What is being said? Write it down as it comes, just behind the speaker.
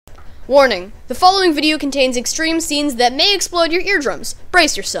Warning, the following video contains extreme scenes that may explode your eardrums.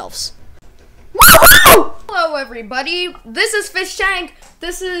 Brace yourselves. Woo-hoo! Hello everybody, this is FishTank.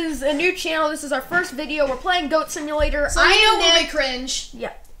 This is a new channel. This is our first video. We're playing Goat Simulator. So you know we'll be cringe.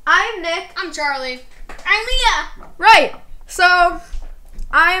 Yeah. I'm Nick. I'm Charlie. I'm Leah. Right. So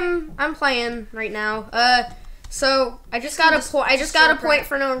I'm playing right now. So I just got a point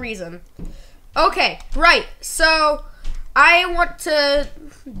for no reason. Okay, right. So I want to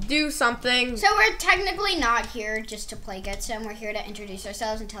do something. So we're technically not here just to play GOATSIM. We're here to introduce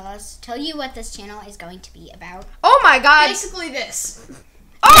ourselves and tell you what this channel is going to be about. Oh my god. Basically this.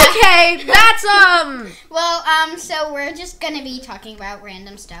 Okay, that's Well, so we're just gonna be talking about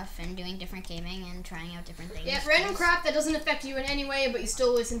random stuff and doing different gaming and trying out different things. Yeah, random crap that doesn't affect you in any way, but you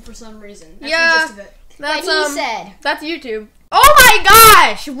still listen for some reason. That's yeah, the gist of it. That's he said. That's YouTube. Oh my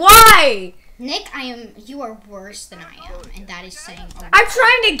gosh, why? Nick, you are worse than I am, and that is saying a lot. I'm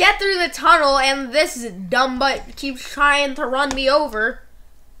trying to get through the tunnel, and this dumb butt keeps trying to run me over.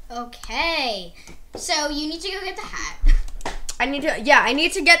 Okay, so you need to go get the hat. I need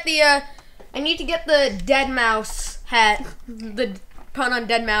to get the dead mouse hat, the pun on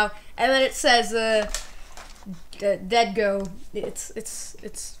dead mouse, and then it says dead go. It's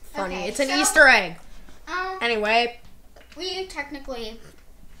funny. Okay, it's an so, Easter egg. Anyway, we technically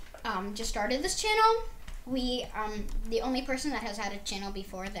just started this channel. We the only person that has had a channel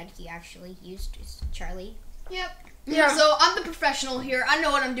before that he actually used is Charlie. Yep. Yeah. So I'm the professional here. I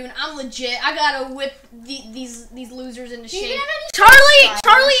know what I'm doing. I'm legit. I gotta whip these losers into shape.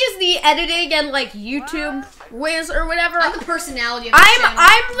 Charlie is the editing and like YouTube whiz or whatever. I'm the personality of this channel.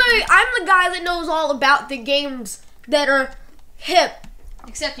 I'm the guy that knows all about the games that are hip.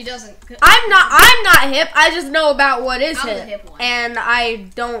 Except he doesn't. I'm not hip. I just know about what is I'm hip, the hip one. and I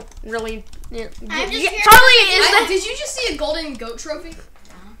don't really. I'm just here Charlie is. Did you just see a golden goat trophy?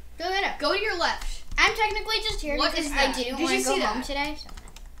 Go get it. Go to your left. I'm technically just here What because is I that? didn't Did want you to go see home that? today. So.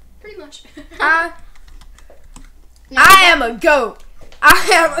 Pretty much. I No, am a goat. I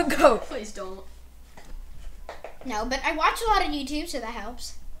am a goat. Please don't. No, but I watch a lot of YouTube, so that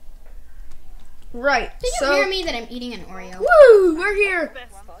helps. Right. Did you hear me that I'm eating an Oreo? Woo! We're here.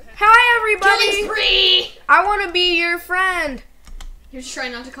 Hi everybody. Killing spree! I want to be your friend. You're just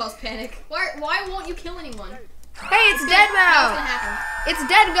trying not to cause panic. Why won't you kill anyone? Hey, it's Dead How's Mouse. gonna happen? It's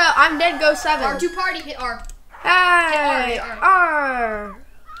Dead Go. I'm Dead Go 7. R2 party, hit R. Hey, Hit R. R.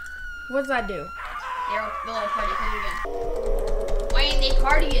 What does that do? Arrow, the little party, hit it again. Why ain't they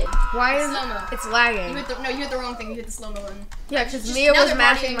partying? Why is Slow-mo. it's You lagging? hit the wrong thing. You hit the slow-mo button. Yeah, because Just- Mia now was they're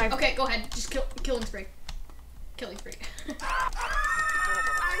mashing partying. my. Okay, go ahead. Just killing spree. Killing spree.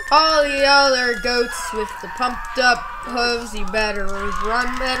 All the other goats with the pumped up hooves, you better run,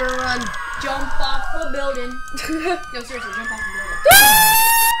 Jump off the building. No, seriously, jump off the building.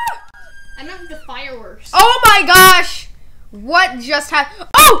 I meant the fireworks. Oh my gosh! What just happened?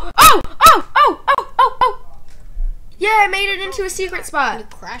 Oh! Yeah, I made it into a secret spot. You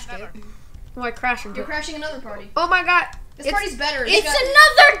crashed it. Oh, I crashed into You're it. crashing another party. Oh my god. This party's better. It's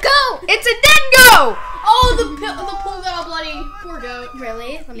another goat! It's a dead goat! Oh, the pool got all bloody. Poor goat.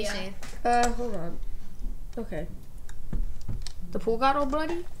 Really? Let me Yeah. see. Hold on. Okay. The pool got all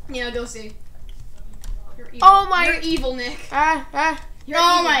bloody? Yeah, go see. You're evil. Oh my- You're evil, Nick. You're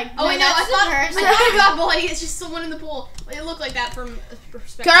Oh evil. my- Oh wait, no, no, I that's thought hers. it got bloody. It's just someone in the pool. It looked like that from a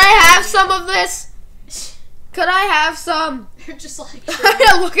perspective. Could I have some of this? Could I have some? You're just like.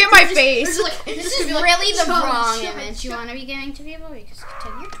 Look at my face. This is really the wrong image you want to be giving to people because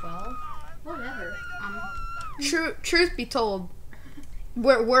you're 12. Whatever. Truth be told,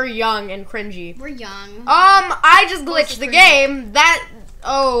 we're young and cringy. We're young. I just glitched the cringy. game.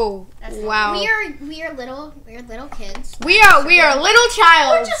 Wow. We are little kids. We are little We're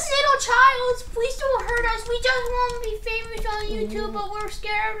childs. just little childs. Please don't hurt us. We just want to be famous on YouTube, but we're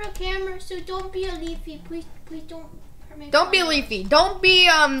scared of the camera. So don't be a leafy. Please don't. Don't be Leafy. Don't be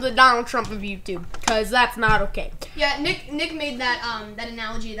the Donald Trump of YouTube, cause that's not okay. Yeah, Nick made that that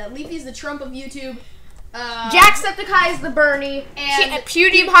analogy that Leafy's the Trump of YouTube. Jacksepticeye is the Bernie, And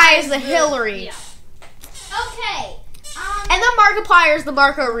PewDiePie is the Hillary, Yeah. Okay. and then Markiplier is the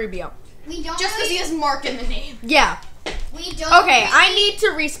Marco Rubio. We don't. Just because he has Mark in the name. Yeah. We don't. Okay, really, I need to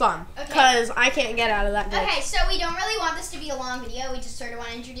respawn, Okay. cause I can't get out of that glitch. Okay, so we don't really want this to be a long video. We just sort of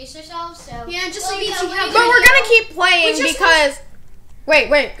want to introduce ourselves. So Yeah, just so we'll you be can see how uploading But we're video- gonna keep playing We just because.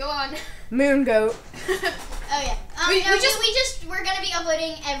 Wait. Go on. Moon goat. Oh yeah. We're gonna be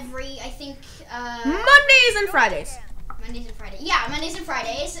uploading every, I think, Mondays and Fridays. Mondays and Fridays. Yeah, Mondays and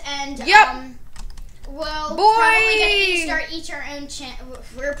Fridays, and Yep. Well, Boy. probably going to start each our own channel.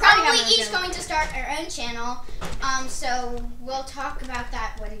 We're probably each going to start our own channel. So we'll talk about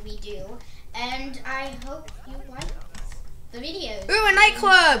that when we do. And I hope you like the videos. Ooh, a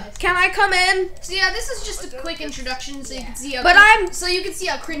nightclub. Can I come in? So yeah, this is just a quick introduction, so you can see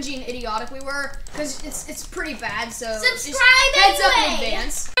how cringy and idiotic we were, because it's pretty bad. So subscribe heads up in anyway.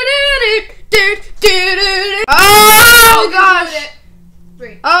 advance. Oh gosh.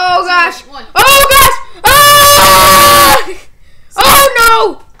 3. Oh gosh. 1. Oh gosh. Ah! Oh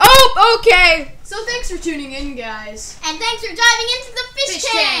no. Oh, okay. So thanks for tuning in, guys. And thanks for diving into the fish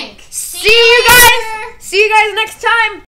tank. See you guys. See you guys next time.